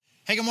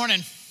Hey, good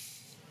morning.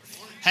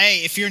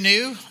 Hey, if you're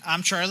new,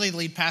 I'm Charlie,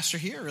 lead pastor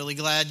here. Really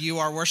glad you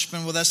are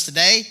worshiping with us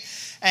today.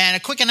 And a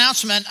quick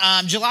announcement,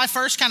 July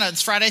 1st,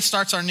 this Friday,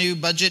 starts our new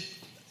budget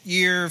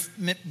year,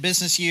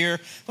 business year.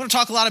 We're going to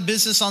talk a lot of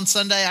business on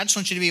Sunday. I just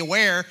want you to be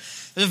aware.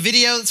 There's a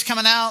video that's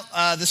coming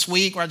out this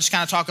week where I just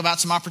kind of talk about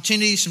some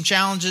opportunities, some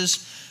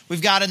challenges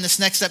we've got in this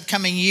next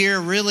upcoming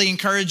year. Really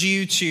encourage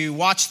you to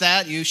watch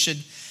that. You should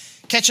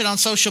catch it on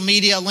social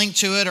media, link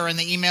to it, or in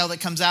the email that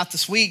comes out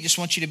this week. Just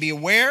want you to be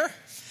aware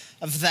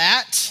of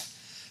that.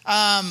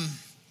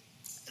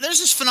 There's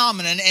this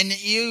phenomenon,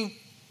 and you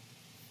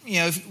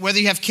know, whether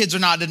you have kids or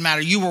not, doesn't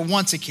matter. You were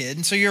once a kid,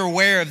 and so you're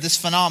aware of this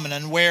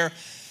phenomenon where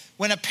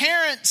when a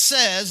parent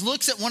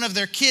looks at one of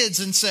their kids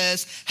and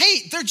says,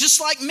 hey, they're just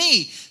like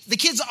me. The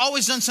kid's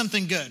always done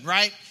something good,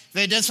 right?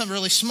 They've done something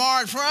really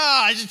smart.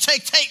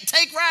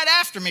 Take right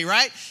after me,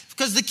 right?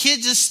 Because the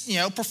kid just,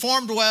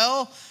 performed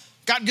well,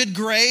 got good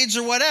grades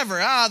or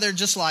whatever. They're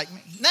just like me.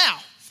 Now,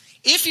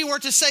 if you were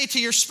to say to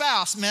your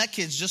spouse, man, that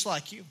kid's just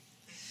like you,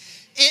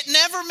 it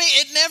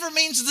never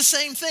means the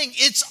same thing.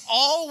 It's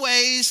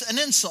always an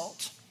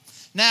insult.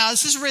 Now,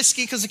 this is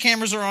risky because the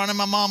cameras are on and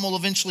my mom will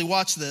eventually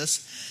watch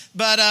this.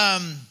 But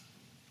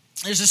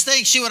there's this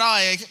thing she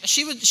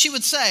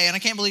would say, and I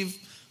can't believe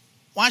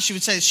why she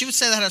would say this. She would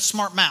say that I had a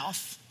smart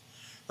mouth,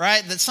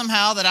 right? That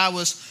somehow that I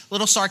was a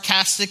little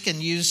sarcastic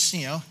and used,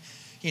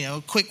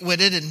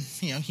 quick-witted and,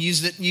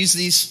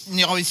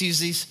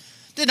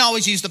 didn't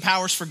always use the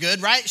powers for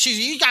good, right?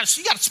 You got a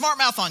smart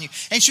mouth on you.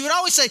 And she would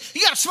always say,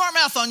 you got a smart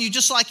mouth on you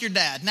just like your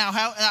dad. Now,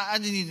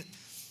 it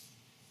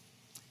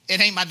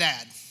ain't my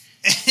dad.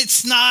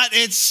 It's not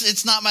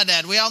my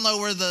dad. We all know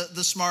where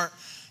the smart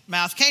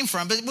mouth came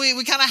from. But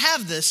we kind of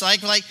have this.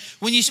 Like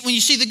when you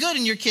see the good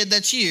in your kid,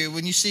 that's you.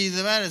 When you see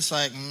the bad, it's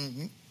like,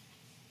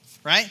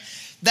 right?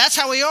 That's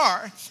how we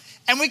are.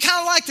 And we kind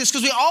of like this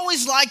because we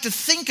always like to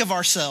think of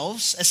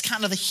ourselves as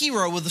kind of the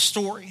hero of the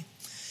story.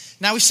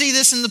 Now, we see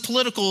this in the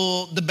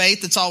political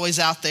debate that's always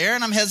out there,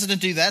 and I'm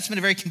hesitant to do that. It's been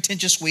a very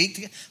contentious week.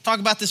 To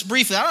talk about this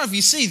briefly. I don't know if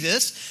you see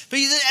this, but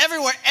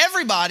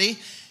everybody,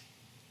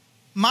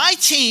 my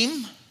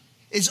team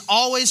is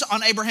always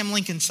on Abraham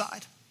Lincoln's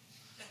side,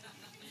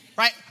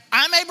 right?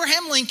 I'm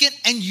Abraham Lincoln,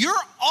 and you're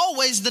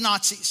always the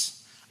Nazis.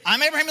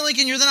 I'm Abraham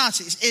Lincoln, you're the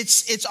Nazis.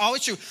 It's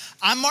always true.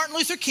 I'm Martin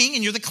Luther King,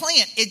 and you're the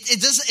Klan.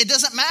 It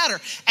doesn't matter.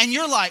 And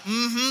you're like,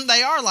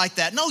 they are like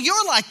that. No,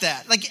 you're like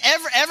that. Like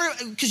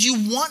because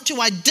you want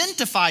to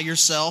identify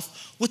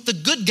yourself with the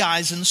good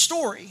guys in the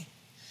story.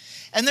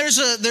 And there's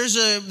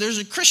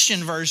a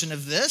Christian version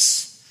of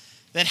this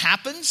that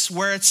happens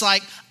where it's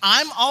like,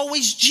 I'm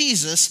always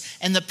Jesus,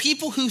 and the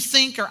people who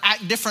think or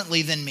act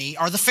differently than me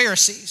are the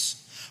Pharisees.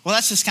 Well,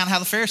 that's just kind of how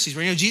the Pharisees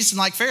were. Jesus didn't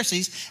like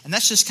Pharisees, and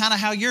that's just kind of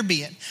how you're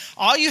being.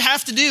 All you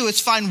have to do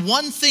is find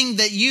one thing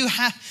that you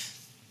have.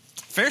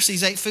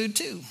 Pharisees ate food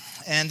too,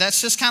 and that's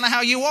just kind of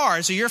how you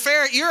are. So you're a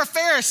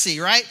Pharisee,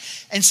 right?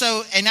 And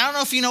I don't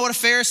know if you know what a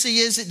Pharisee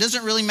is. It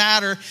doesn't really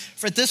matter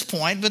at this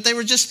point, but they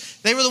were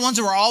the ones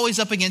that were always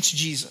up against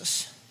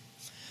Jesus.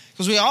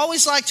 Because we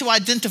always like to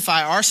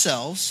identify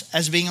ourselves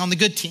as being on the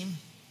good team,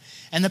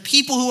 and the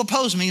people who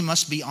oppose me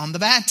must be on the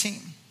bad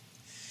team.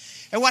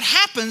 And what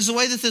happens, the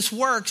way that this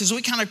works, is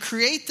we kind of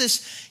create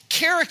this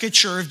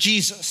caricature of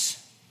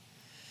Jesus.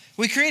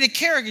 We create a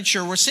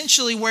caricature where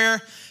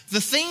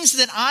the things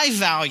that I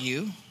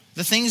value,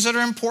 the things that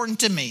are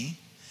important to me,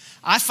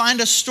 I find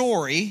a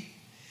story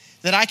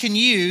that I can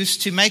use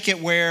to make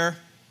it where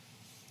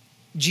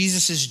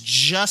Jesus is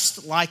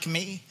just like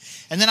me.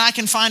 And then I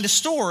can find a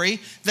story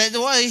that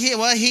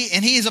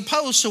he is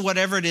opposed to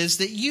whatever it is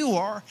that you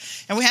are.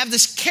 And we have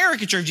this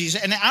caricature of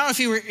Jesus. And I don't know if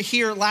you were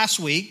here last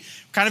week,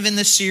 kind of in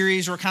this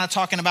series, we're kind of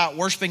talking about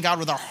worshiping God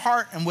with our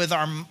heart and with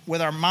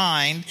our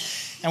mind.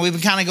 And we've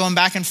been kind of going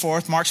back and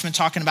forth. Mark's been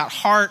talking about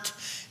heart.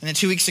 And then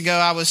 2 weeks ago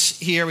I was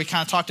here. We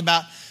kind of talked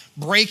about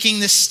breaking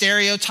this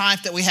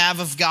stereotype that we have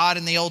of God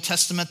in the Old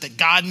Testament, that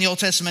God in the Old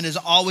Testament is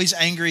always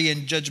angry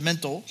and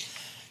judgmental.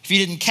 If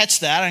you didn't catch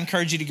that, I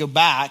encourage you to go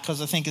back,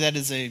 because I think that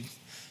is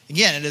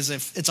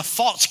it's a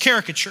false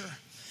caricature.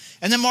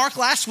 And then Mark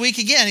last week,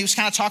 again, he was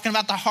kind of talking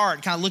about the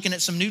heart, kind of looking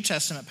at some New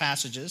Testament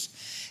passages.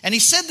 And he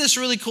said this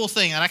really cool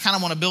thing that I kind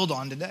of want to build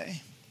on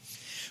today,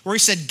 where he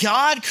said,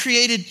 God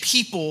created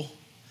people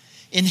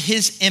in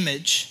his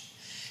image,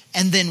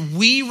 and then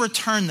we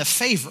return the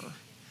favor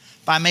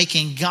by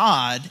making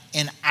God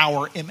in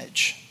our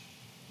image.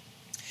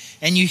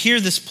 And you hear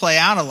this play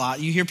out a lot.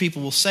 You hear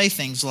people will say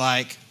things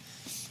like,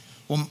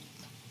 well,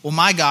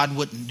 my God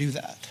wouldn't do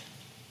that.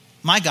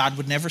 My God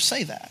would never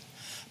say that.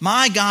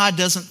 My God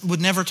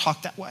would never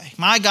talk that way.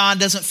 My God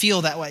doesn't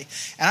feel that way.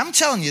 And I'm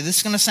telling you, this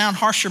is going to sound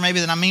harsher maybe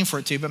than I mean for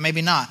it to, but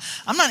maybe not.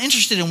 I'm not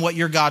interested in what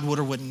your God would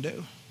or wouldn't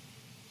do.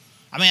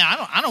 I mean, I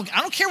don't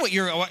care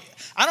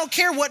I don't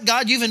care what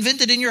God you've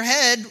invented in your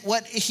head,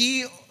 what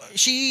he,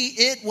 she,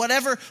 it,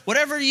 whatever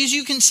it is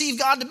you conceive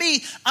God to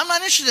be. I'm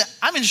not interested.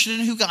 I'm interested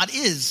in who God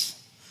is.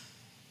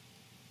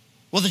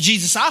 Well, the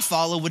Jesus I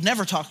follow would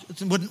never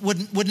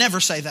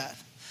say that.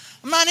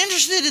 I'm not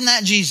interested in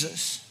that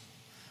Jesus.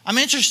 I'm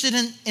interested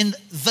in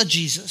the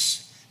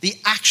Jesus the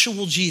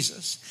actual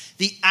Jesus,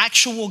 the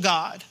actual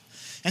God.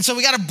 And so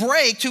we got to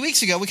break, 2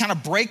 weeks ago, we kind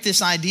of break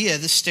this idea,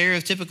 this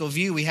stereotypical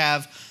view we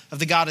have of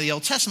the God of the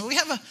Old Testament. We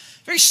have a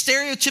very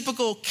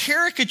stereotypical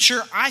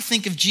caricature, I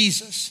think, of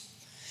Jesus.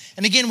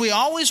 And again, we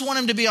always want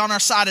him to be on our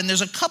side. And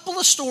there's a couple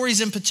of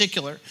stories in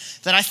particular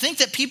that I think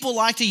that people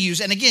like to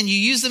use. And again, you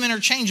use them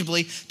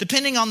interchangeably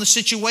depending on the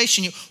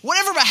situation.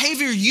 Whatever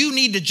behavior you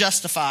need to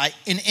justify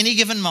in any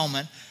given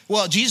moment,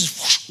 well,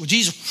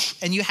 Jesus,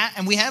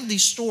 and we have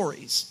these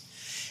stories.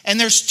 And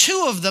there's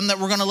two of them that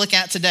we're going to look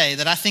at today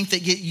that I think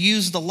that get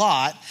used a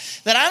lot,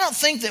 that I don't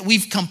think that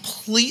we've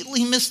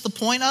completely missed the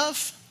point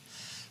of.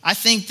 I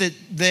think that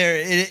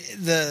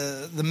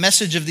the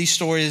message of these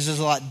stories is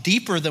a lot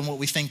deeper than what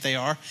we think they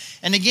are.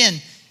 And again,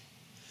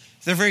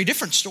 they're very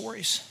different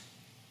stories.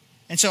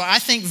 And so I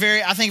think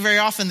very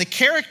often the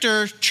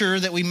caricature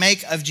that we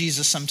make of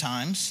Jesus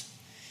sometimes,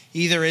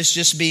 either as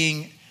just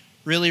being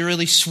really,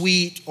 really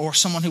sweet or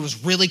someone who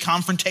was really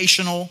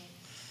confrontational,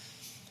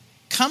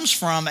 comes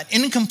from an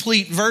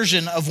incomplete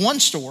version of one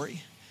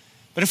story.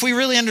 But if we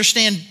really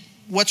understand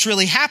what's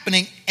really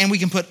happening and we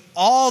can put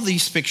all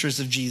these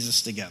pictures of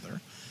Jesus together,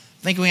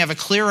 I think we have a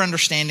clearer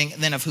understanding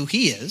then of who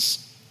he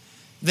is,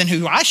 then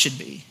who I should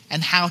be,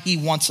 and how he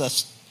wants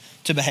us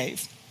to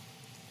behave.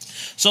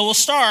 So we'll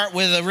start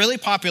with a really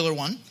popular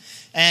one.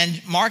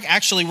 And Mark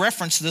actually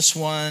referenced this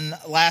one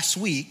last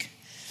week.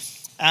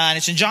 And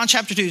it's in John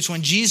chapter 2. It's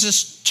when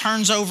Jesus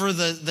turns over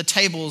the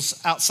tables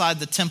outside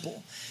the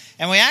temple.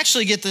 And we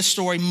actually get this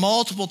story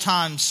multiple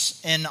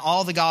times in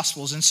all the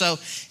Gospels. And so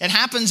it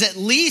happens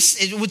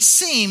it would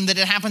seem that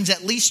it happens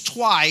at least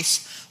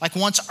twice, like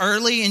once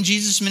early in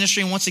Jesus'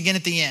 ministry and once again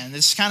at the end.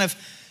 It's kind of,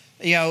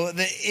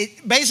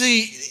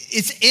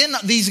 it's in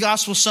these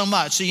Gospels so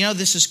much. So,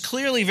 this is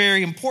clearly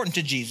very important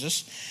to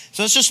Jesus.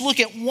 So let's just look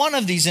at one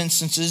of these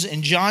instances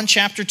in John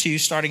chapter 2,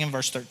 starting in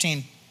verse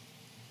 13.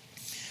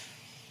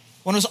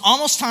 When it was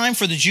almost time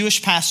for the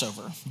Jewish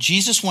Passover,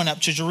 Jesus went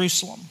up to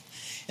Jerusalem.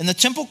 In the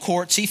temple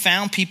courts, he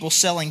found people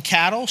selling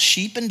cattle,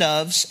 sheep, and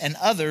doves, and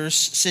others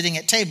sitting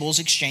at tables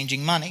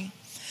exchanging money.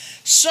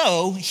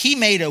 So he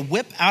made a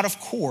whip out of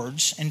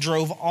cords and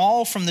drove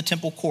all from the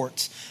temple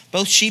courts,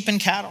 both sheep and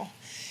cattle.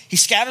 He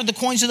scattered the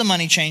coins of the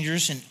money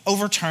changers and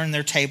overturned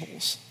their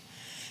tables.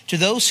 To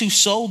those who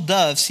sold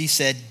doves, he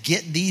said,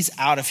 "Get these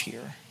out of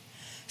here.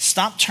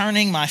 Stop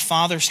turning my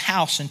Father's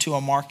house into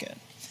a market."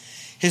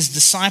 His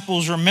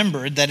disciples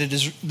remembered that it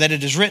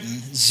is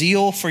written,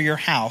 "Zeal for your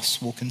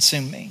house will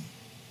consume me."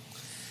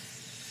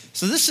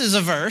 So this is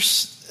a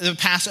verse,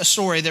 a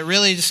story that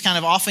really just kind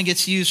of often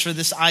gets used for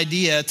this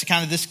idea,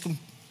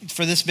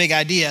 for this big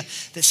idea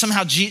that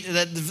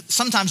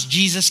sometimes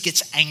Jesus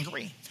gets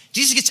angry.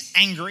 Jesus gets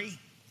angry.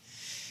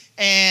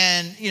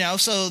 And,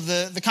 so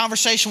the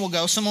conversation will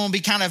go, someone will be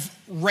kind of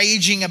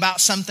raging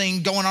about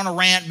something, going on a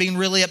rant, being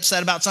really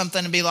upset about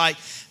something and be like,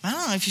 "I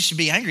don't know if you should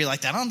be angry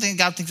like that. I don't think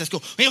God thinks that's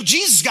cool."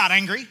 Jesus got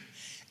angry.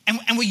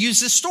 And we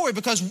use this story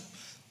because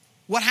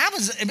what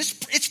happens,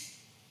 it's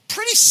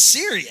pretty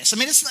serious. I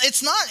mean, it's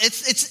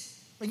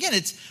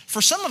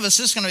for some of us,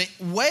 it's going to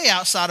be way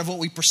outside of what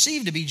we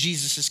perceive to be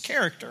Jesus's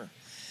character.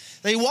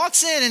 He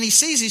walks in and he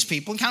sees these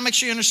people, and kind of make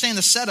sure you understand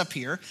the setup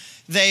here.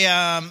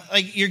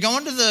 You're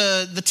going to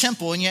the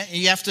temple and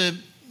you have to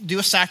do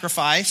a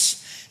sacrifice.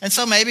 And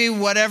so maybe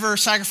whatever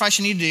sacrifice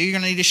you need to do, you're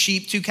going to need a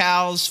sheep, 2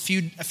 cows,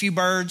 a few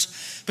birds.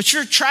 But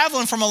you're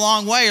traveling from a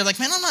long way. You're like,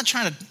 "Man, I'm not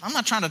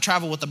trying to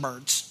travel with the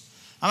birds.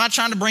 I'm not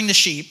trying to bring the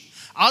sheep.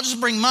 I'll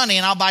just bring money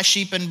and I'll buy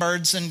sheep and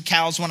birds and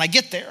cows when I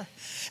get there."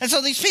 And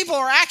so these people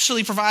are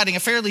actually providing a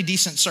fairly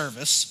decent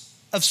service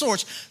of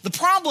sorts. The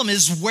problem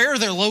is where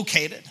they're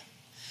located.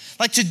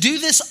 Like, to do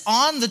this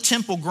on the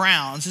temple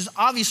grounds is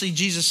obviously,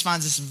 Jesus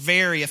finds this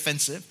very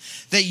offensive,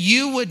 that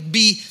you would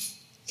be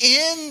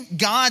in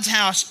God's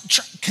house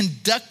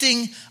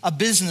conducting a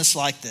business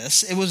like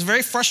this. It was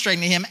very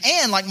frustrating to him.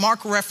 And like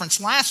Mark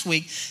referenced last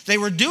week, they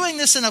were doing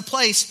this in a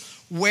place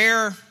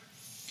where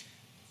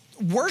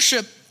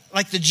worship,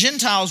 like the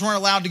Gentiles weren't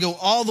allowed to go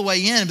all the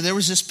way in, but there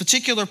was this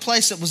particular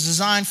place that was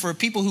designed for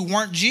people who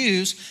weren't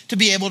Jews to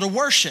be able to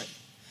worship.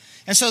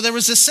 And so there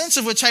was this sense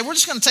of which, hey, we're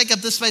just going to take up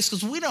this space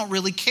because we don't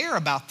really care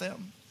about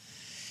them.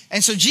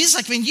 And so Jesus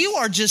is like, you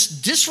are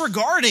just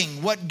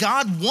disregarding what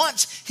God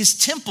wants his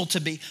temple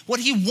to be, what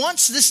he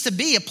wants this to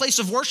be, a place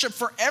of worship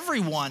for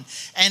everyone.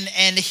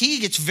 And he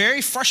gets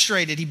very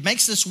frustrated. He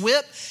makes this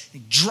whip, he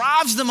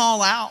drives them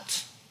all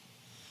out.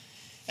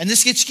 And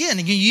this gets,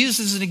 again, used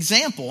as an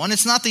example. And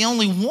it's not the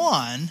only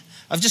one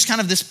of just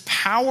kind of this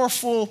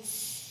powerful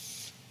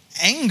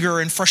anger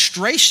and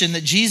frustration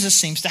that Jesus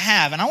seems to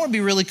have. And I want to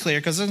be really clear,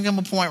 because there's going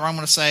to be a point where I'm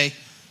going to say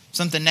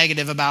something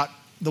negative about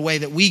the way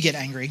that we get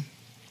angry.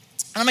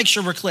 I want to make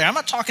sure we're clear. I'm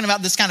not talking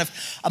about this kind of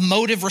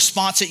emotive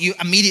response that you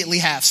immediately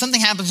have.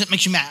 Something happens that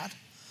makes you mad.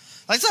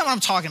 That's not what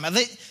I'm talking about.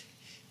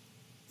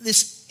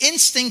 This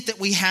instinct that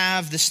we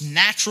have, this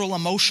natural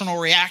emotional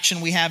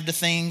reaction we have to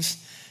things,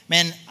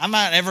 man, I'm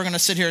not ever going to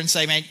sit here and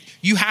say, man,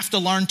 you have to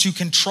learn to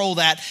control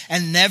that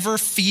and never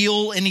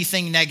feel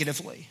anything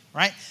negatively,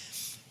 right?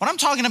 What I'm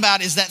talking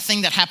about is that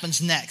thing that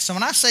happens next. So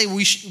when I say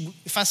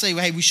if I say,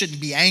 hey, we shouldn't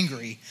be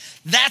angry,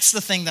 that's the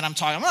thing that I'm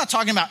talking about. I'm not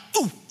talking about,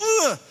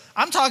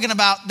 I'm talking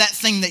about that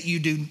thing that you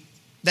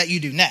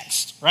do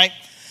next, right?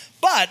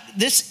 But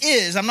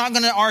I'm not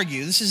going to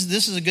argue, this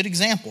is a good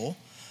example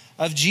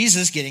of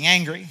Jesus getting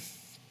angry.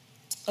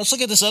 Let's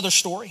look at this other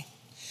story.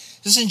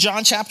 This is in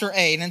John chapter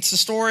 8, and it's the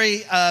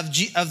story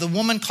of the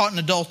woman caught in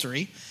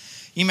adultery.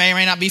 You may or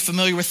may not be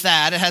familiar with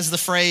that. It has the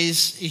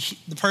phrase,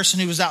 the person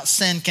who was without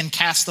sin can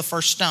cast the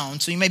first stone.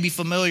 So you may be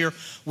familiar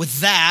with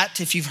that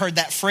if you've heard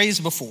that phrase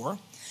before.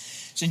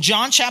 It's in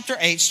John chapter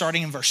 8,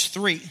 starting in verse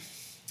 3.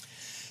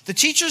 The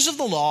teachers of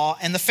the law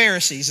and the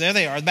Pharisees, there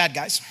they are, the bad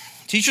guys.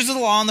 Teachers of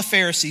the law and the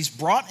Pharisees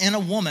brought in a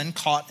woman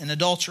caught in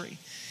adultery.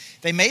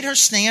 They made her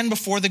stand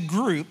before the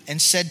group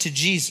and said to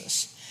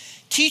Jesus,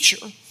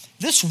 "Teacher,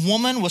 this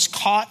woman was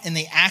caught in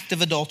the act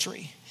of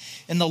adultery.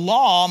 In the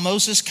law,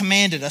 Moses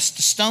commanded us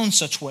to stone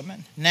such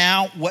women.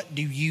 Now, what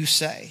do you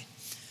say?"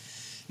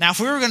 Now,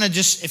 if we were going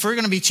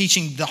to be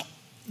teaching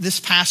this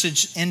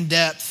passage in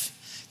depth,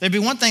 there'd be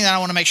one thing that I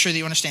want to make sure that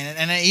you understand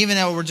it. And even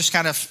though we're just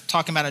kind of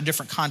talking about a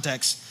different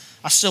context,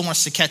 I still want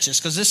us to catch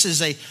this because this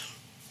is a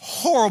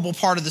horrible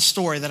part of the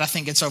story that I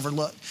think gets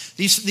overlooked.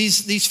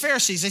 These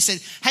Pharisees, they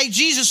said, "Hey,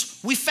 Jesus,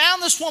 we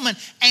found this woman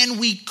and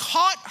we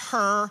caught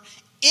her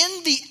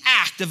in the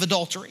act of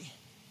adultery."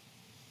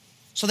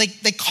 So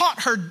they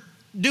caught her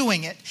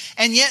doing it,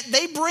 and yet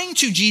they bring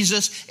to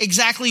Jesus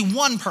exactly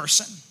one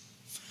person,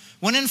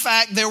 when in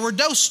fact there were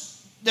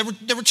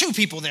two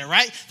people there,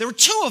 right? There were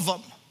two of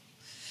them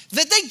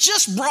that they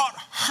just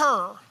brought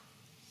her.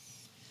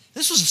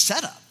 This was a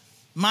setup.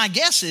 My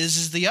guess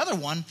is the other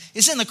one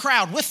is in the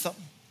crowd with them.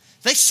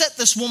 They set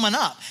this woman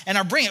up and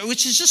are bringing it,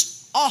 which is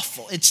just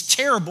awful. It's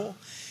terrible.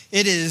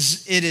 It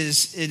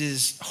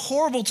is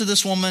horrible to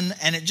this woman,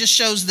 and it just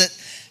shows that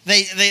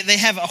they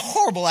have a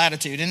horrible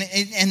attitude. And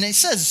it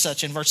says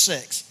such in verse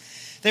 6.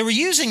 They were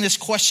using this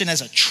question as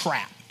a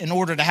trap in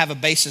order to have a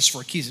basis for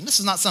accusing. This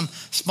is not some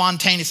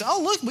spontaneous,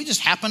 oh, look, we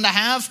just happened to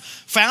have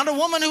found a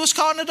woman who was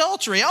caught in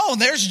adultery. Oh,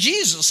 there's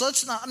Jesus.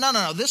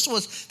 No. This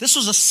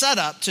was a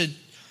setup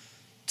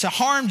to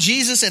harm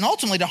Jesus and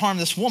ultimately to harm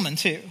this woman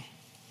too.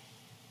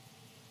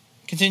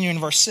 Continue in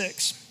verse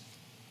 6.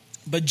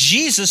 But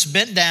Jesus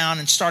bent down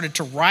and started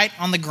to write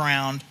on the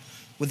ground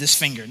with his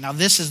finger. Now,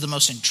 this is the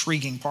most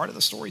intriguing part of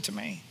the story to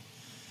me.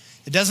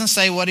 It doesn't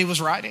say what he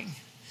was writing.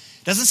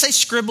 It doesn't say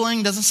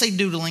scribbling, doesn't say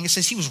doodling. It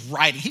says he was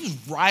writing. He was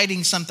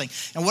writing something.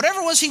 And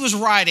whatever it was he was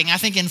writing, I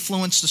think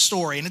influenced the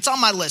story. And it's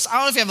on my list. I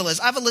don't know if you have a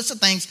list. I have a list of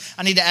things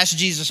I need to ask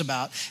Jesus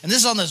about. And this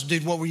is on this.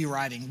 Dude, what were you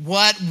writing?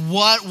 What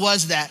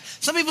was that?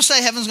 Some people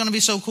say heaven's going to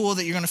be so cool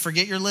that you're going to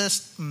forget your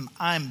list.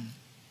 I'm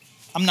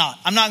not.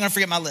 I'm not going to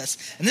forget my list.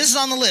 And this is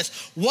on the list.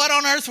 What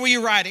on earth were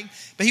you writing?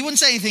 But he wouldn't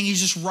say anything.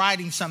 He's just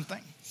writing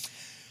something.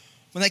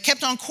 When they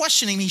kept on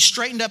questioning him, he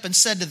straightened up and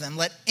said to them,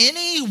 "Let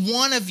any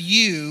one of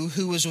you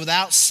who was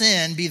without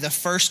sin be the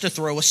first to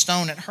throw a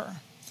stone at her."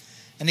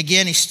 And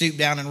again, he stooped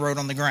down and wrote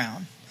on the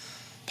ground.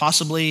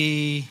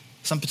 Possibly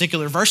some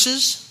particular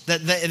verses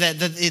that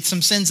it's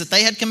some sins that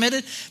they had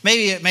committed.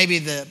 Maybe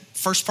the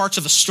first parts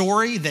of a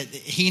story that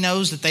he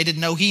knows that they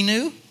didn't know he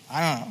knew.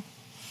 I don't know.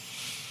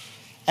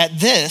 At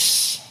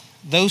this,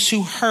 those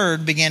who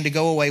heard began to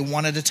go away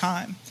one at a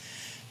time,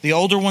 the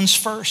older ones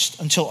first,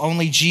 until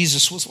only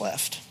Jesus was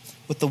left,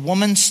 with the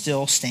woman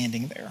still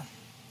standing there.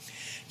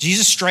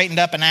 Jesus straightened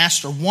up and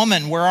asked her,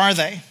 "Woman, where are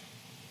they?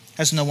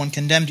 Has no one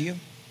condemned you?"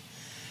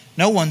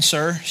 "No one,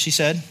 sir," she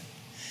said.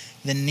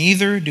 "Then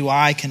neither do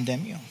I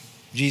condemn you,"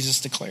 Jesus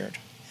declared.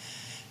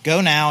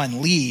 "Go now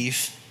and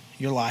leave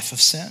your life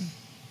of sin."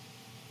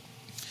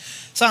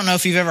 So I don't know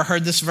if you've ever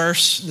heard this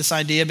verse, this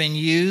idea being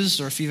used,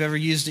 or if you've ever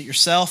used it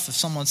yourself. If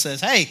someone says,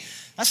 "Hey,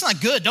 that's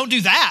not good. Don't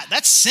do that.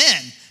 That's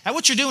sin. That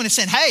what you're doing is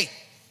sin." Hey,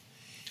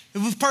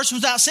 if a person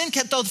without sin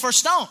can't throw the first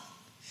stone.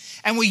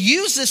 And we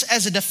use this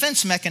as a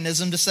defense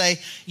mechanism to say,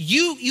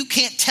 you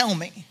can't tell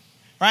me,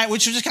 right?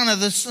 Which is just kind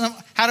of this,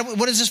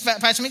 what does this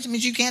passage mean? It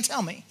means you can't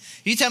tell me.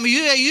 You tell me,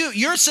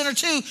 you're a sinner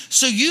too,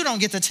 so you don't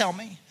get to tell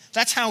me.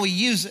 That's how we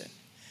use it.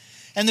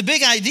 And the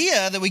big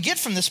idea that we get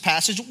from this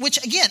passage,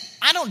 which again,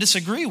 I don't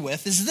disagree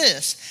with, is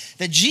this,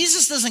 that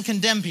Jesus doesn't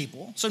condemn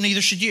people, so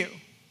neither should you.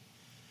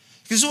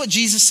 Because this is what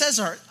Jesus says,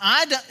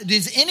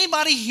 is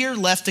anybody here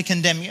left to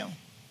condemn you?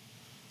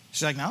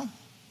 She's like, no.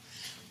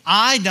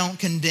 I don't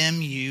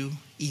condemn you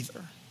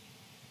either.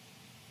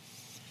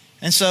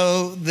 And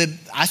so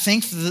I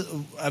think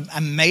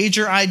a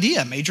major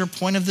idea, a major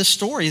point of this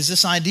story is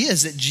this idea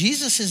is that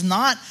Jesus is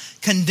not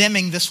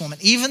condemning this woman,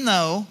 even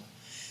though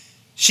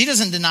she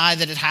doesn't deny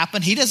that it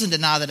happened. He doesn't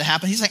deny that it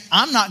happened. He's like,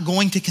 I'm not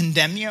going to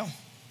condemn you.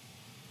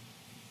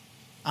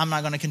 I'm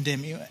not going to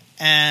condemn you.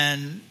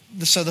 And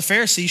so the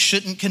Pharisees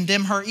shouldn't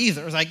condemn her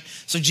either.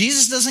 So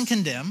Jesus doesn't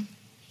condemn.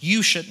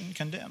 You shouldn't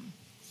condemn.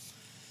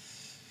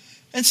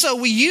 And so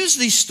we use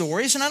these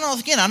stories, and I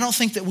don't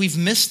think that we've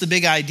missed the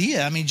big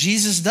idea. I mean,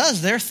 Jesus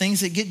does. There are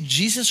things that get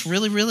Jesus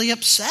really, really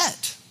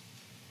upset.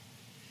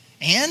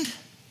 And,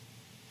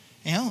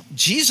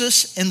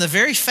 Jesus, in the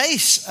very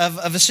face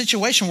of a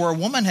situation where a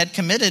woman had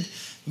committed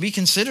be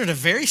considered a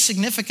very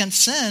significant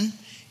sin,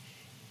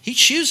 he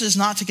chooses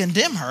not to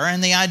condemn her.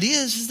 And the idea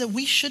is that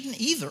we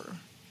shouldn't either.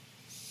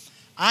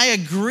 I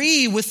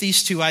agree with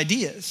these two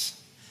ideas.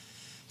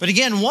 But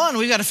again, one,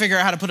 we've got to figure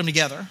out how to put them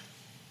together,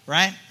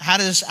 right? How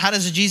does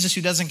a Jesus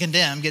who doesn't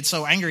condemn get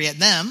so angry at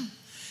them?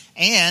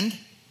 And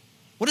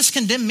what does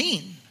condemn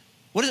mean?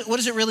 What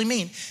does it really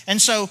mean? And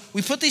so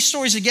we put these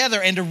stories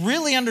together, and to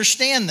really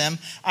understand them,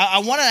 I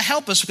want to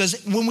help us,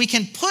 because when we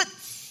can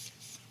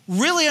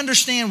really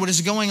understand what is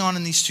going on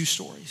in these two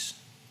stories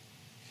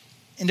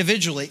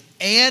individually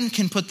and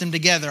can put them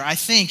together, I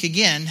think,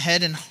 again,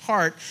 head and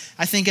heart,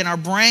 I think in our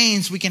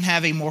brains we can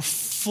have a more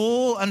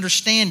full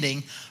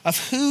understanding of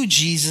who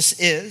Jesus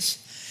is.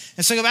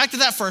 And so go back to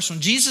that first one.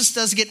 Jesus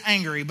does get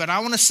angry, but I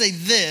want to say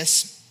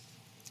this,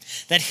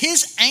 that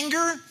his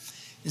anger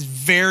is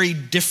very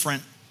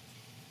different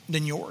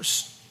than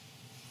yours.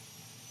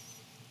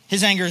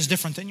 His anger is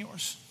different than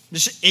yours.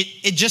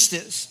 It just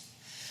is.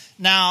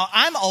 Now,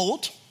 I'm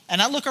old,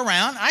 and I look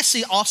around, I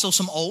see also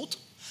some old.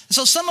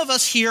 So some of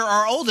us here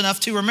are old enough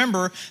to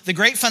remember the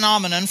great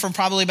phenomenon from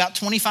probably about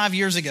 25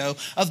 years ago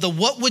of the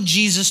What Would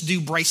Jesus Do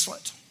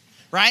bracelet,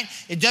 right?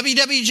 At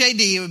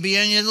WWJD, it would be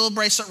in your little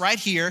bracelet right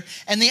here.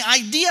 And the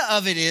idea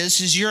of it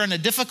is you're in a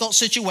difficult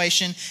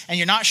situation and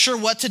you're not sure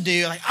what to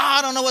do. Like,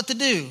 I don't know what to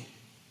do.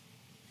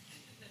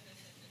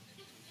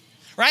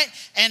 Right?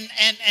 And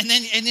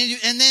then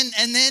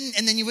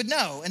you would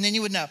know. And then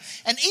you would know.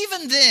 And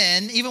even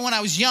then, even when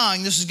I was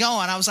young, this was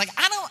going, I was like,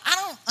 I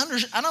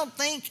don't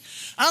think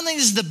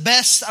this is the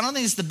best. I don't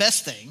think it's the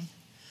best thing,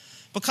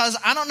 because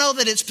I don't know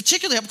that it's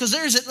particularly, because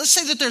let's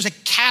say that there's a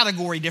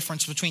category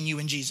difference between you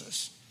and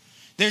Jesus.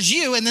 There's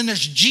you, and then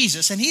there's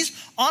Jesus, and he's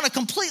on a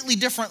completely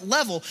different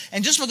level.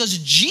 And just because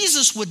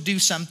Jesus would do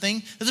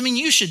something doesn't mean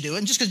you should do it.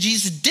 And just because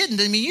Jesus didn't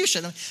doesn't mean you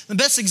should. The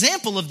best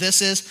example of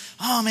this is,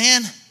 oh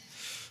man,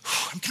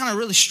 I'm kind of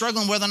really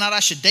struggling whether or not I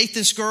should date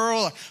this girl.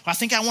 Or I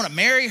think I want to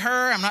marry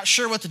her. I'm not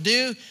sure what to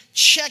do.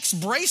 Checks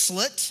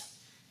bracelet.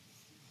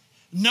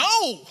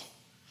 No,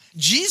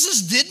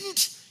 Jesus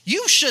didn't.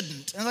 You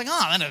shouldn't. And like, oh,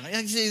 I don't know.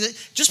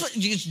 Just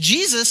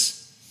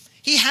Jesus,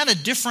 he had a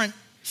different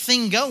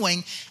thing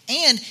going,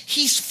 and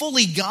he's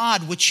fully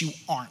God, which you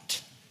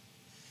aren't.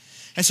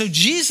 And so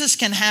Jesus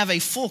can have a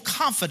full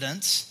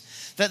confidence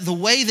that the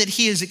way that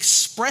he is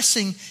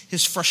expressing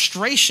his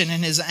frustration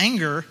and his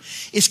anger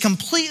is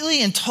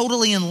completely and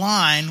totally in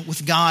line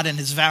with God and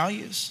his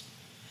values.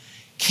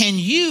 Can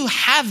you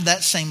have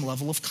that same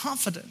level of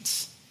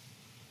confidence?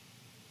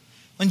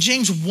 When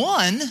James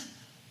 1,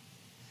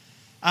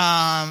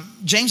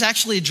 James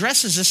actually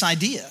addresses this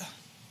idea.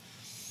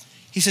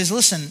 He says,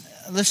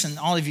 listen,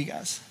 all of you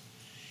guys,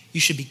 you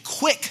should be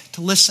quick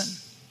to listen,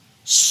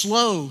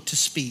 slow to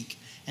speak,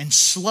 and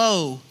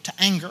slow to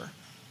anger.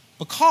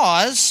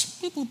 Because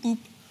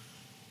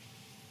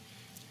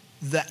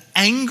the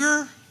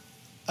anger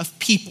of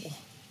people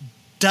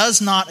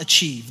does not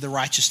achieve the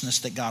righteousness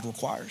that God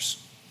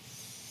requires.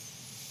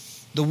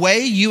 The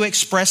way you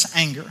express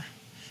anger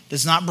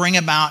does not bring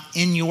about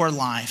in your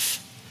life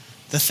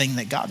the thing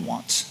that God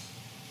wants.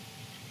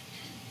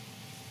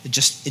 It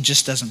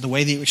just doesn't. The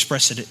way that you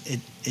express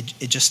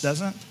it just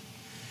doesn't.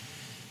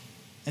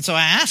 And so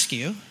I ask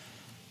you,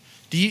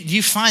 do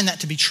you find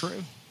that to be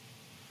true?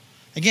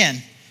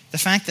 Again, the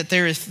fact that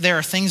there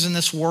are things in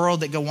this world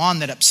that go on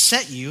that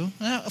upset you,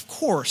 of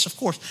course.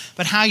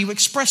 But how you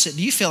express it,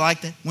 do you feel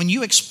like that when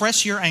you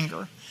express your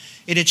anger,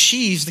 it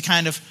achieves the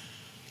kind of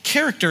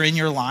character in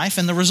your life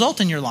and the result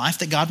in your life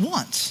that God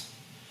wants?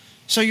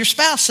 So your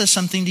spouse says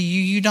something to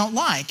you don't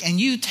like, and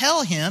you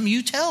tell him,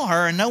 you tell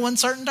her in no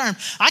uncertain term,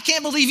 I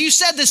can't believe you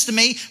said this to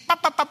me.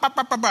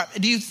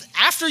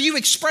 After you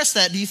express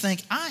that, do you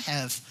think,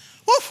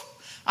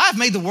 I've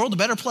made the world a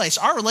better place.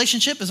 Our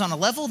relationship is on a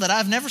level that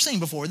I've never seen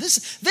before.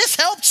 This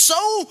helped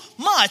so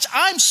much.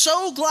 I'm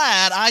so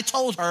glad I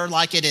told her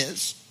like it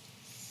is.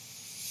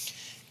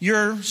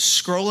 You're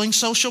scrolling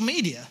social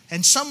media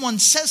and someone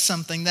says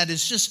something that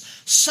is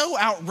just so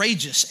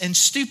outrageous and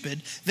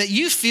stupid that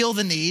you feel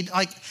the need,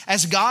 like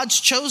as God's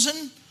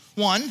chosen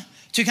one,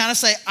 to kind of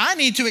say, I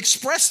need to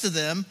express to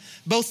them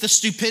both the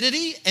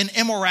stupidity and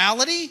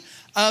immorality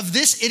of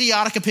this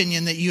idiotic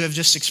opinion that you have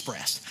just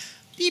expressed.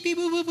 Beep, beep,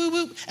 boop, boop, boop,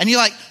 boop. And you're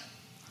like,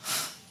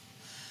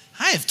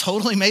 I have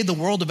totally made the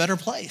world a better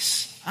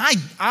place.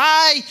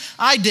 I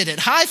did it.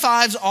 High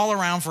fives all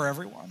around for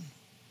everyone.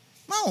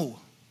 No,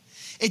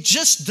 it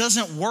just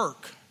doesn't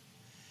work.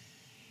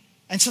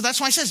 And so that's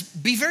why it says,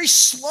 be very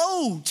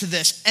slow to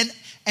this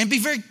and be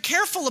very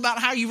careful about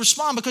how you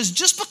respond, because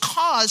just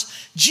because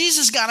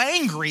Jesus got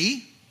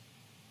angry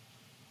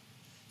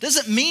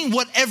doesn't mean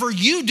whatever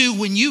you do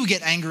when you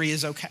get angry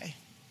is okay.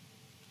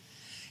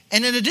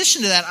 And in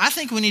addition to that, I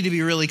think we need to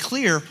be really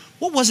clear,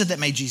 what was it that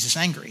made Jesus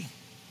angry?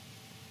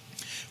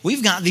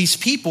 We've got these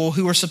people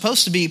who are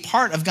supposed to be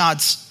part of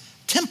God's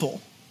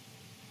temple,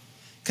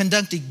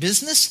 conducting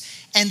business,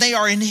 and they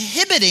are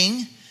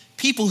inhibiting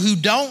people who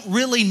don't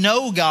really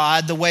know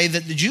God the way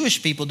that the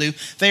Jewish people do.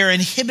 They are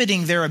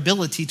inhibiting their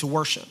ability to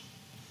worship.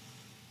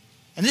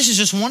 And this is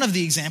just one of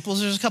the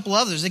examples. There's a couple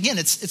others. Again,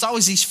 it's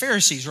always these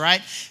Pharisees,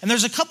 right? And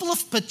there's a couple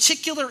of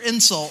particular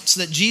insults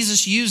that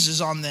Jesus uses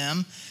on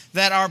them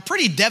that are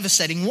pretty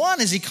devastating.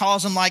 One is he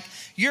calls them like,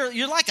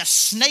 you're like a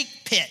snake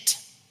pit.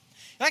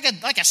 Like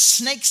a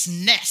snake's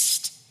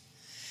nest.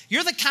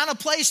 You're the kind of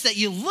place that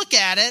you look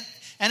at it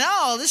and,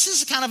 oh, this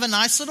is kind of a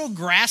nice little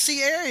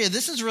grassy area.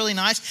 This is really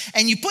nice.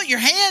 And you put your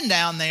hand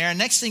down there, and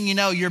next thing you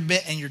know, you're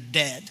bit and you're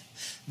dead.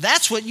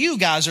 That's what you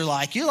guys are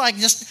like. You're like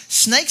just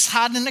snakes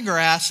hiding in the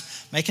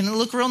grass, making it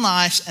look real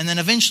nice, and then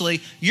eventually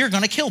you're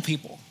going to kill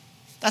people.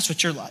 That's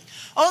what you're like.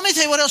 Oh, let me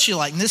tell you what else you're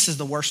like, and this is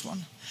the worst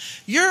one.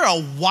 You're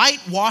a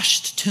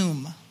whitewashed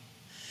tomb.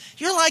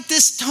 You're like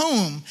this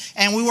tomb,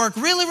 and we work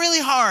really, really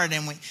hard,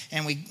 and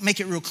we make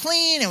it real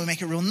clean, and we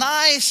make it real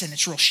nice, and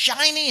it's real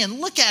shiny, and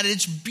look at it,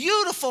 it's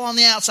beautiful on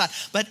the outside,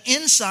 but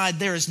inside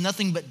there is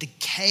nothing but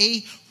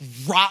decay,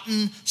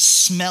 rotten,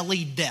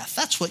 smelly death.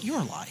 That's what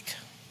you're like.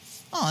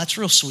 Oh, that's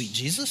real sweet,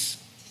 Jesus.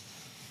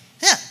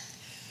 Yeah.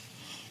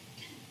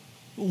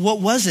 What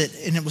was it?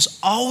 And it was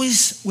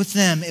always with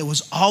them, it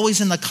was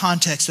always in the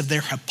context of their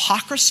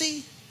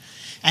hypocrisy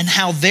and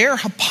how their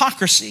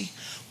hypocrisy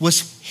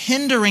was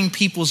hindering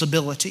people's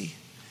ability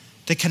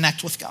to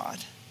connect with God.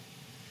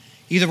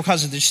 Either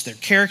because of just their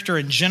character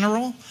in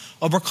general,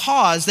 or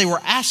because they were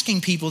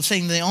asking people,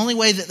 saying the only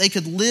way that they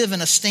could live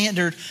in a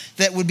standard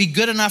that would be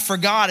good enough for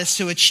God is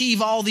to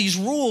achieve all these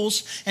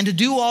rules and to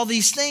do all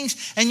these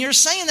things. And you're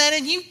saying that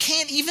and you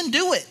can't even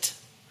do it.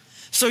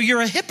 So you're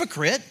a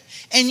hypocrite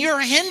and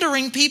you're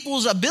hindering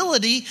people's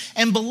ability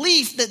and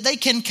belief that they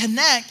can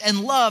connect and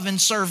love and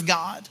serve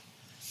God.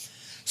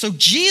 So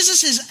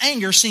Jesus'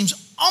 anger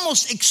seems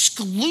almost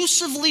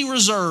exclusively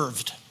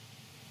reserved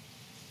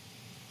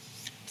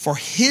for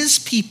his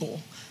people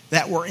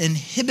that were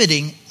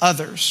inhibiting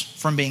others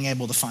from being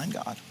able to find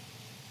God.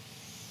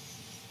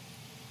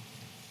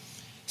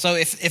 So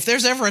if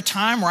there's ever a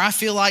time where I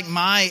feel like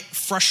my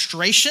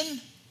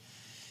frustration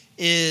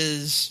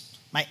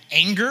my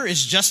anger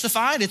is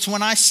justified, it's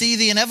when I see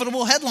the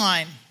inevitable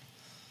headline.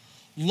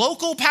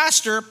 Local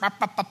pastor,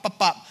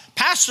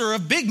 pastor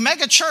of big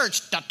mega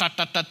church, ...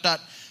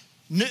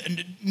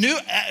 New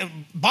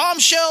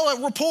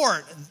bombshell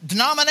report,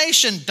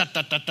 denomination, ...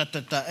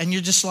 And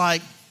you're just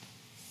like,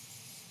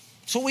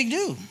 that's what we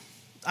do.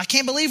 I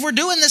can't believe we're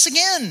doing this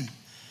again.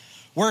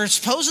 Where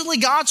supposedly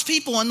God's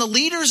people and the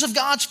leaders of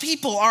God's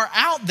people are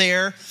out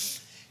there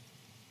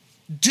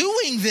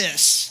doing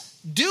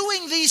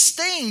these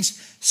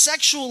things,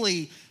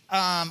 sexually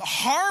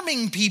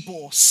harming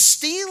people,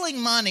 stealing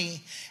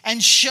money,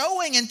 and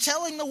showing and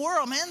telling the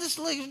world, man, this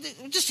is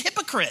just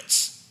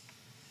hypocrites.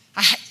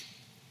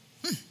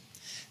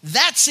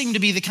 That seemed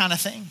to be the kind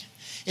of thing.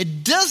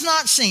 It does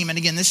not seem, and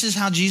again, this is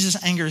how Jesus'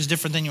 anger is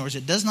different than yours.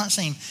 It does not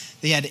seem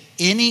that he had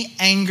any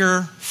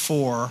anger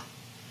for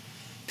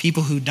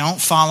people who don't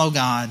follow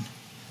God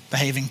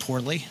behaving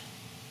poorly.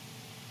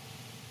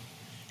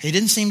 He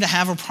didn't seem to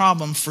have a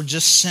problem for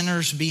just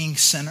sinners being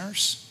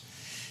sinners.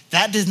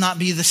 That did not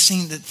be the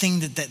thing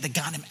that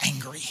got him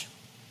angry.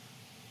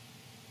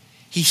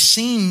 He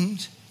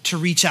seemed to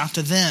reach out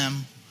to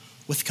them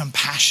with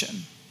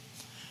compassion,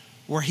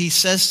 where he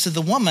says to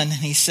the woman,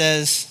 and he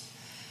says,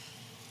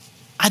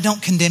 I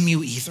don't condemn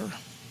you either.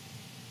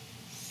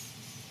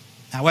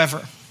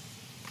 However,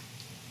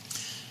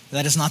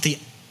 that is not the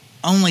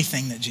only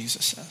thing that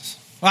Jesus says.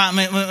 Well,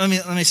 let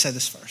me say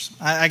this first.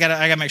 I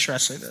gotta make sure I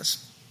say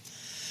this.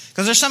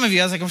 Because there's some of you,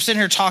 I was like, we're sitting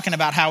here talking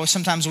about how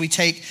sometimes we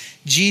take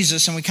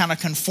Jesus and we kind of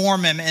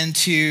conform him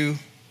into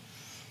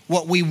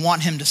what we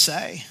want him to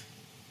say.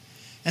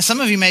 And some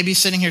of you may be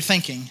sitting here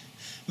thinking,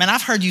 man,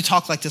 I've heard you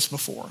talk like this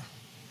before.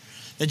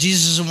 That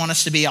Jesus doesn't want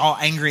us to be all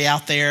angry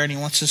out there, and he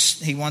wants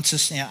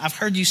us, I've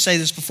heard you say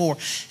this before.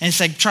 And it's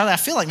like, Charlie, I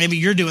feel like maybe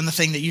you're doing the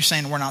thing that you're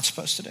saying we're not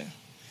supposed to do.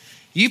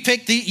 You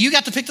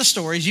got to pick the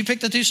stories, you pick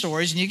the two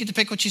stories, and you get to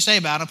pick what you say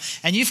about them.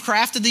 And you've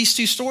crafted these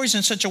two stories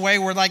in such a way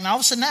where like, all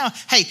of a sudden now,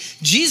 hey,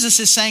 Jesus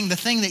is saying the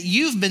thing that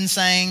you've been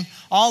saying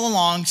all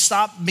along,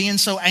 stop being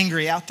so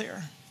angry out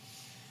there.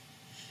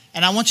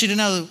 And I want you to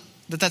know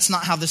that that's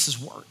not how this has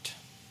worked.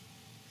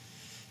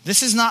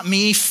 This is not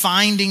me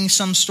finding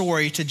some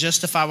story to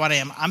justify what I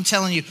am. I'm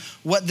telling you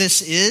what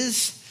this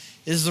is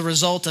the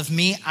result of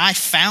me. I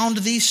found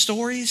these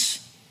stories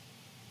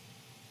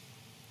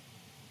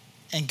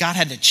and God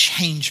had to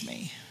change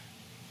me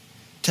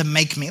to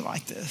make me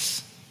like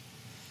this.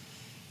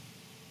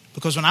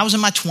 Because when I was in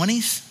my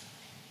 20s,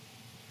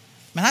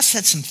 man, I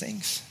said some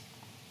things.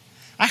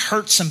 I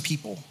hurt some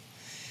people.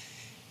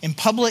 In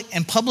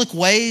public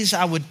ways,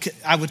 I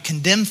would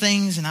condemn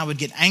things and I would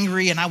get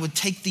angry and I would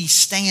take these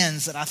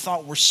stands that I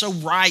thought were so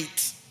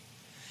right.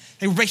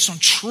 They were based on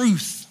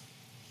truth.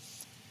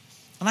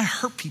 And I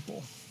hurt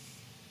people.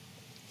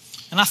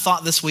 And I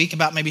thought this week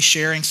about maybe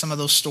sharing some of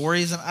those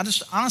stories. And I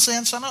just, honestly,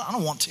 I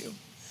don't want to. And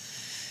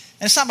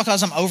it's not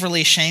because I'm overly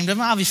ashamed of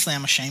them. Obviously,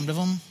 I'm ashamed of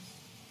them.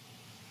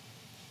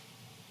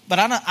 But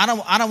I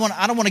don't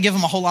want to give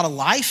them a whole lot of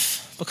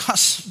life,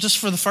 because just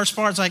for the first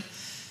part, it's like,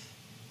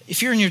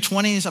 if you're in your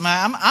 20s,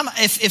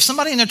 if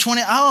somebody in their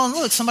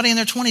 20s, somebody in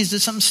their 20s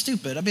did something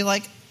stupid, I'd be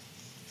like,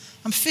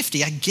 I'm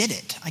 50. I get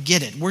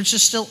it. We're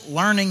just still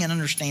learning and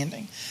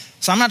understanding.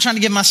 So I'm not trying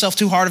to give myself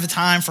too hard of a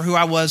time for who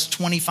I was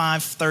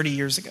 25, 30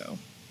 years ago.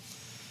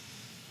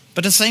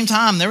 But at the same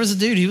time, there was a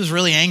dude, he was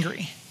really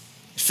angry.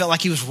 He felt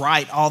like he was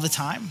right all the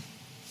time.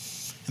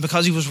 And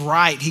because he was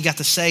right, he got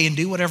to say and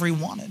do whatever he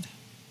wanted.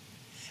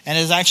 And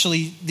it's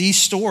actually these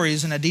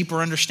stories and a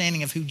deeper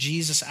understanding of who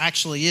Jesus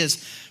actually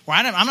is, where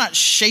I'm not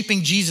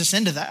shaping Jesus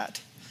into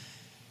that.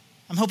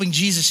 I'm hoping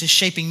Jesus is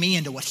shaping me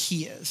into what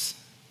he is,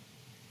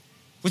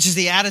 which is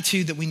the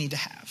attitude that we need to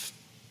have.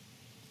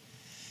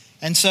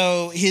 And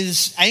so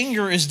his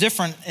anger is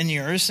different in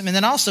yours. And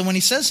then also when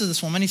he says to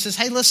this woman, he says,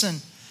 hey, listen,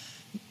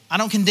 I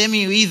don't condemn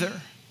you either.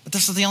 But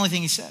this is the only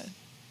thing he said.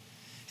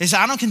 He said,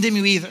 I don't condemn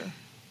you either.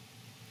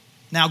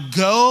 Now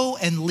go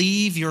and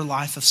leave your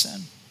life of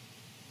sin.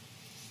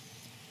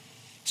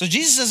 So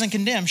Jesus doesn't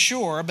condemn,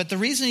 sure, but the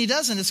reason he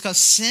doesn't is because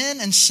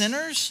sin and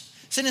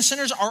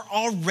sinners are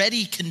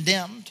already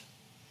condemned.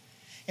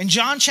 In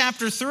John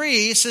chapter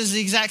 3, it says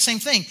the exact same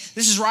thing.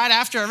 This is right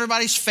after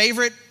everybody's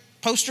favorite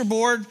poster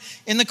board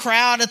in the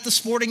crowd at the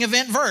sporting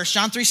event verse,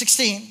 John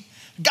 3:16.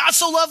 God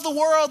so loved the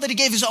world that he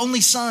gave his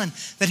only son,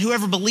 that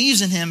whoever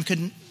believes in him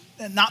could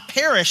not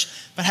perish,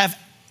 but have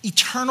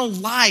eternal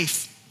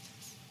life.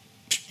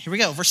 Here we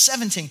go, verse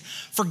 17.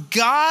 For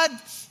God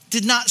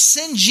did not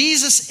send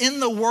Jesus in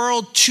the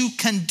world to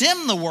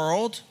condemn the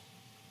world,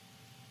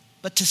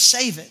 but to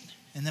save it.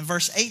 And then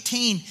verse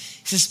 18, he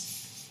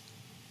says,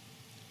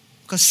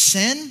 because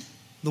sin,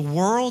 the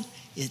world,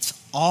 it's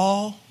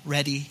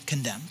already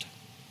condemned.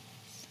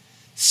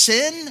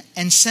 Sin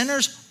and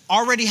sinners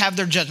already have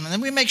their judgment.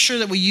 And we make sure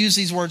that we use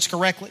these words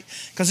correctly.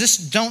 Because this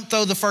don't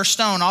throw the first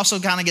stone also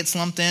kind of gets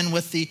lumped in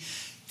with the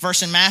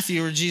verse in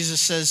Matthew where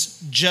Jesus says,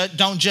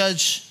 don't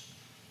judge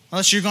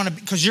unless you're going to,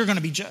 because you're going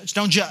to be judged.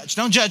 Don't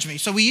judge me.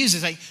 So we use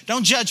it like,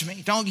 don't judge me.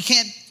 You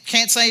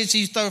can't say it's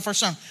you throw the first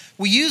stone.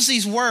 We use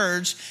these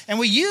words and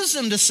we use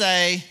them to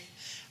say,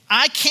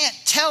 I can't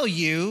tell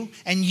you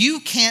and you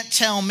can't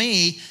tell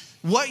me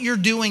what you're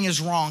doing is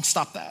wrong.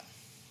 Stop that.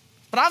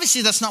 But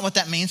obviously that's not what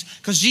that means,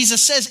 because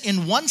Jesus says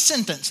in one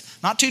sentence,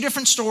 not two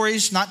different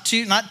stories, not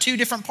two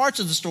different parts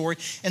of the story,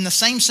 in the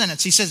same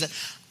sentence, he says that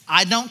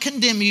I don't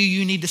condemn you,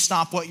 you need to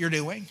stop what you're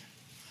doing.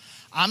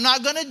 I'm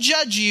not going to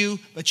judge you,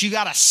 but you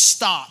got to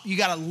stop. You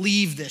got to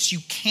leave this. You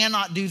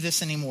cannot do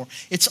this anymore.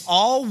 It's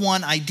all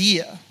one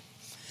idea.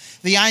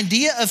 The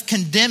idea of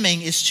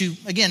condemning is to,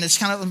 again, it's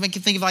kind of make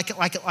you think of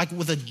like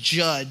with a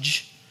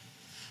judge.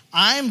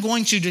 I'm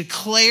going to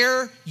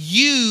declare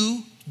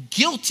you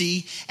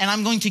guilty and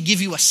I'm going to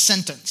give you a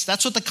sentence.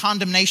 That's what the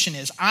condemnation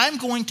is. I'm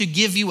going to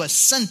give you a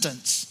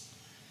sentence.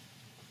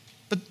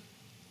 But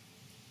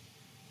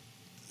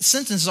the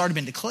sentence has already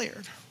been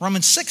declared.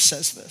 Romans 6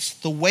 says this.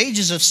 The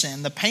wages of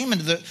sin, the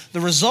payment, the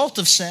result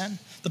of sin,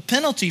 the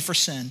penalty for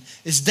sin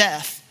is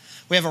death.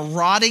 We have a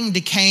rotting,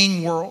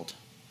 decaying world.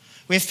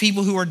 We have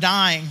people who are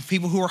dying,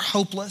 people who are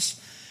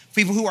hopeless,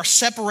 people who are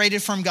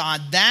separated from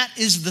God. That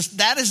is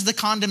the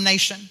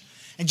condemnation.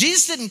 And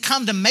Jesus didn't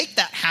come to make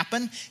that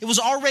happen. It was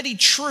already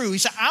true. He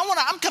said,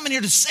 I'm coming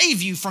here to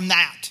save you from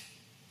that.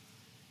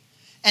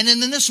 And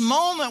then in this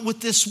moment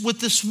with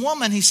this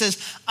woman, he says,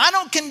 I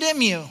don't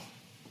condemn you.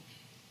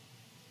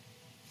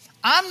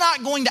 I'm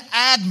not going to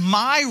add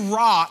my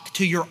rock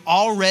to your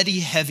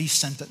already heavy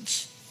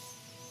sentence.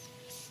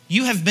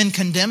 You have been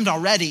condemned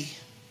already.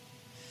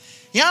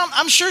 Yeah,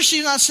 I'm sure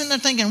she's not sitting there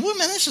thinking, well,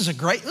 man, this is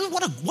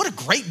what a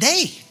great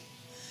day.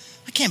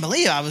 I can't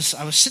believe I was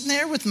sitting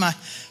there with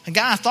a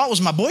guy I thought was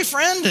my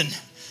boyfriend, and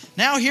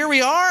now here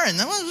we are, and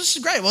this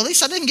is great. Well, at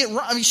least I didn't get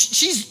wrong. I mean,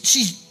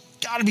 she's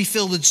got to be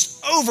filled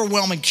with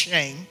overwhelming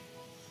shame.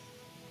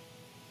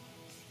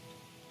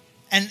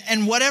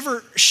 And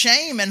whatever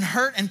shame and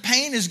hurt and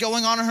pain is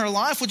going on in her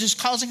life, which is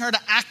causing her to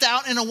act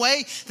out in a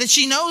way that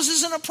she knows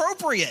isn't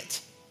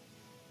appropriate.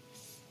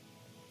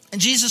 And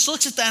Jesus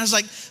looks at that and is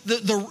like,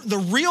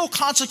 the real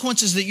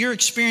consequences that you're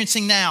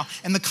experiencing now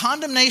and the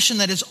condemnation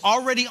that is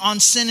already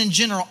on sin in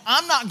general,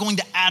 I'm not going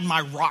to add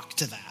my rock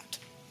to that.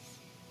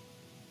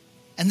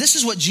 And this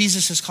is what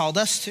Jesus has called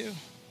us to.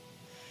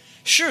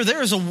 Sure,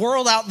 there is a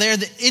world out there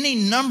that any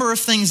number of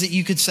things that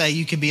you could say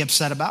you could be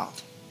upset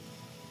about.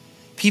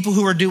 People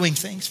who are doing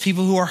things,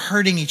 people who are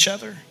hurting each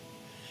other,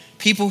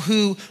 people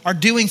who are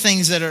doing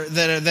things that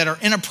are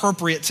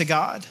inappropriate to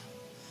God,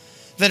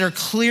 that are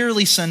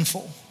clearly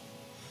sinful.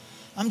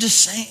 I'm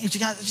just saying,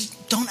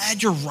 just don't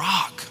add your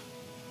rock.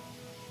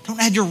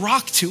 Don't add your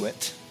rock to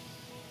it.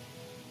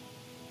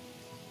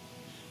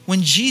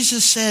 When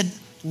Jesus said,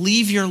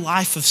 leave your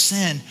life of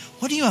sin,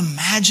 what do you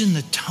imagine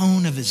the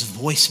tone of his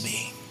voice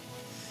being?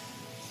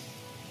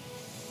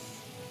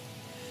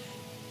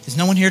 Is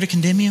no one here to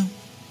condemn you?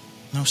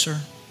 No, sir.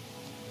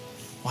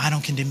 Well, I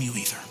don't condemn you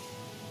either.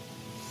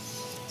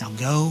 Now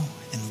go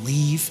and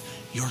leave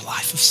your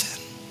life of sin.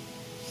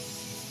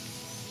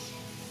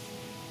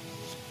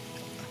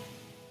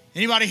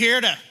 Anybody here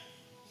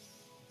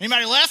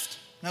anybody left?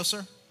 No,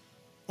 sir.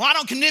 Well, I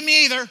don't condemn you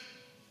either.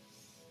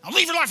 I'll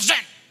leave your life of sin.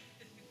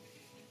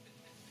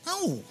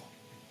 No.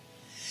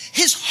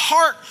 His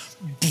heart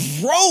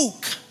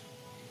broke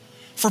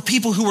for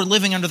people who were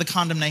living under the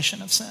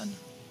condemnation of sin.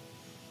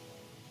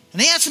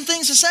 And he had some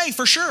things to say,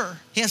 for sure.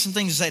 He has some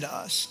things to say to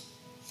us.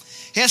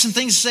 He has some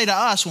things to say to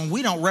us when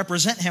we don't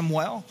represent him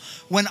well.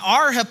 When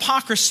our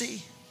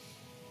hypocrisy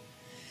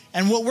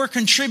and what we're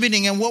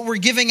contributing and what we're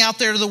giving out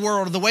there to the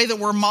world, the way that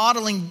we're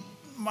modeling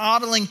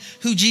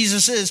who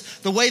Jesus is,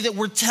 the way that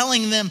we're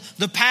telling them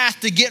the path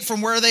to get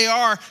from where they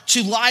are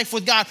to life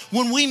with God,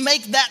 when we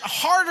make that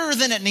harder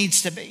than it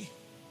needs to be,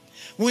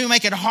 when we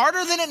make it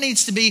harder than it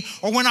needs to be,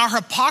 or when our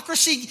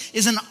hypocrisy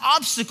is an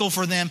obstacle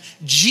for them,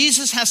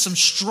 Jesus has some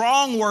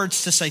strong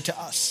words to say to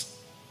us.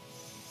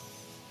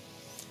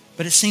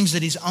 But it seems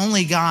that he's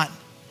only got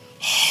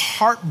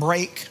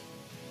heartbreak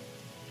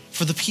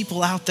for the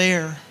people out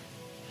there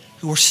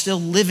who are still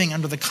living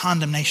under the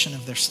condemnation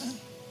of their sin.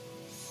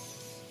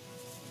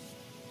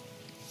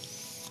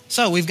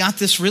 So we've got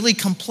this really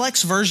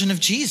complex version of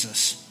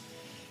Jesus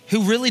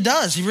who really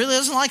does. He really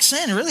doesn't like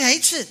sin. He really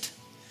hates it.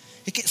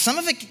 Some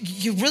of it,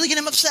 you really get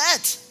him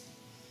upset.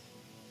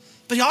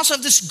 But you also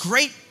have this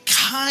great,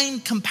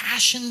 kind,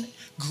 compassion,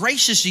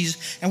 gracious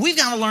Jesus. And we've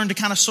got to learn to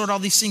kind of sort all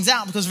these things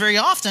out, because very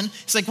often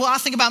it's like, well, I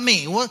think about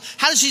me. Well,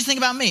 how does Jesus think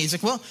about me? He's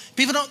like, well,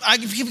 people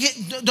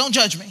don't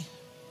judge me.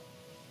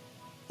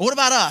 Well, what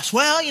about us?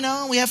 Well,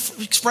 we have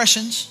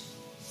expressions.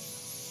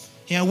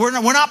 We're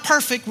not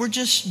perfect. We're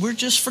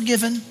just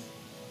forgiven.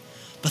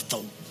 But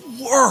the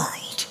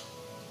world,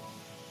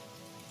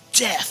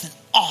 death and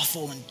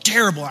awful and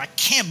terrible. I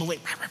can't believe.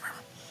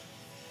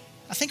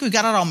 I think we've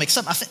got it all mixed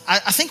up. I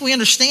think we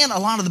understand a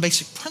lot of the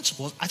basic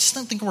principles. I just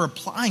don't think we're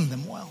applying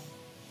them well.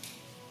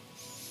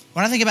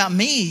 When I think about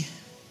me,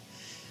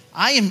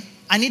 I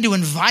need to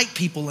invite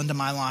people into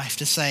my life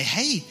to say,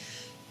 hey,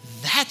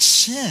 that's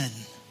sin.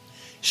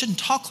 You shouldn't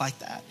talk like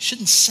that. You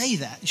shouldn't say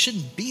that. You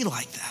shouldn't be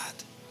like that.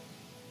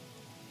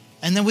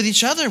 And then with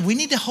each other, we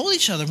need to hold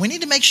each other. We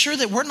need to make sure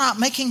that we're not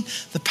making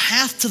the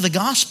path to the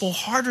gospel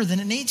harder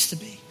than it needs to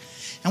be.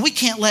 And we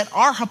can't let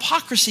our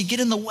hypocrisy get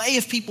in the way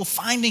of people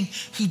finding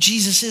who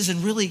Jesus is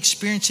and really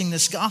experiencing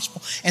this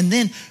gospel. And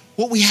then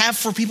what we have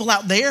for people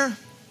out there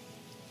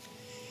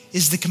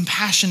is the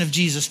compassion of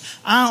Jesus.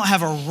 I don't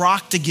have a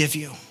rock to give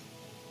you,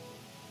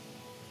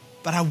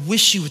 but I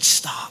wish you would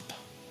stop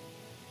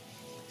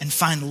and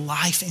find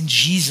life in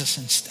Jesus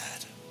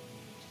instead.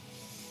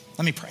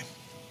 Let me pray.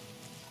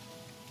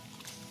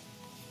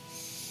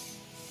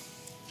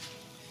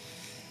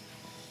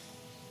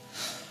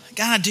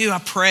 God, I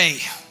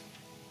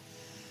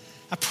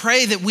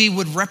pray that we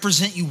would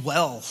represent you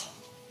well.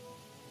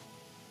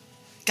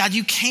 God,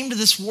 you came to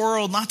this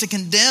world not to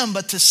condemn,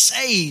 but to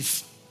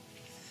save.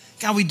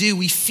 God,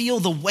 we feel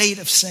the weight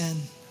of sin.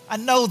 I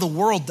know the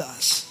world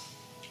does.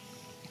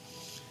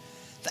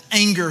 The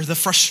anger, the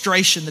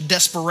frustration, the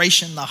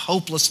desperation, the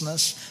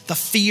hopelessness, the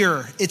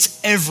fear,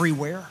 it's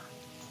everywhere.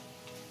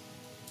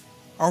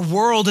 Our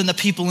world and the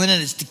people in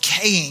it is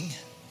decaying.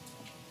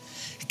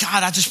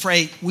 God, I just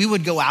pray we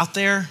would go out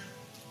there,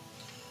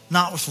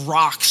 not with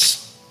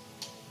rocks,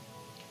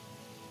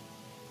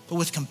 but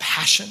with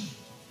compassion.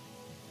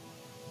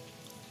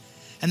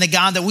 And that,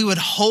 God, that we would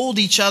hold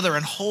each other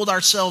and hold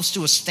ourselves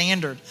to a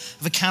standard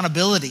of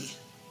accountability,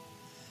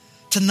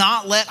 to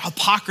not let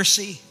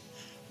hypocrisy,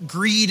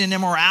 greed, and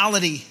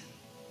immorality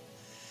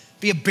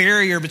be a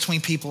barrier between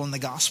people and the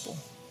gospel.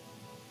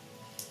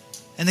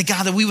 And that,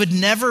 God, that we would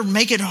never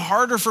make it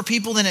harder for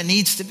people than it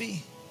needs to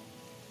be.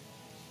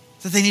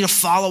 That they need to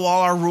follow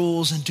all our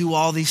rules and do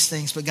all these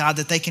things. But God,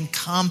 that they can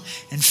come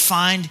and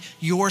find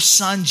your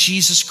Son,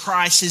 Jesus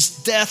Christ,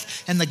 his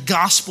death and the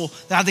gospel.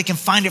 God, they can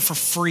find it for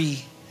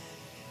free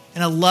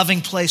in a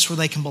loving place where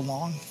they can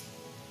belong.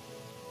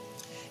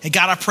 And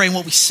God, I pray in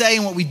what we say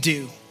and what we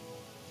do,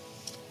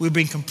 we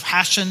bring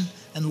compassion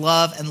and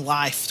love and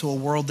life to a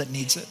world that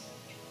needs it.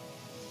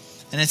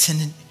 And it's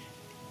in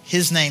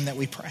his name that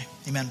we pray.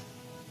 Amen.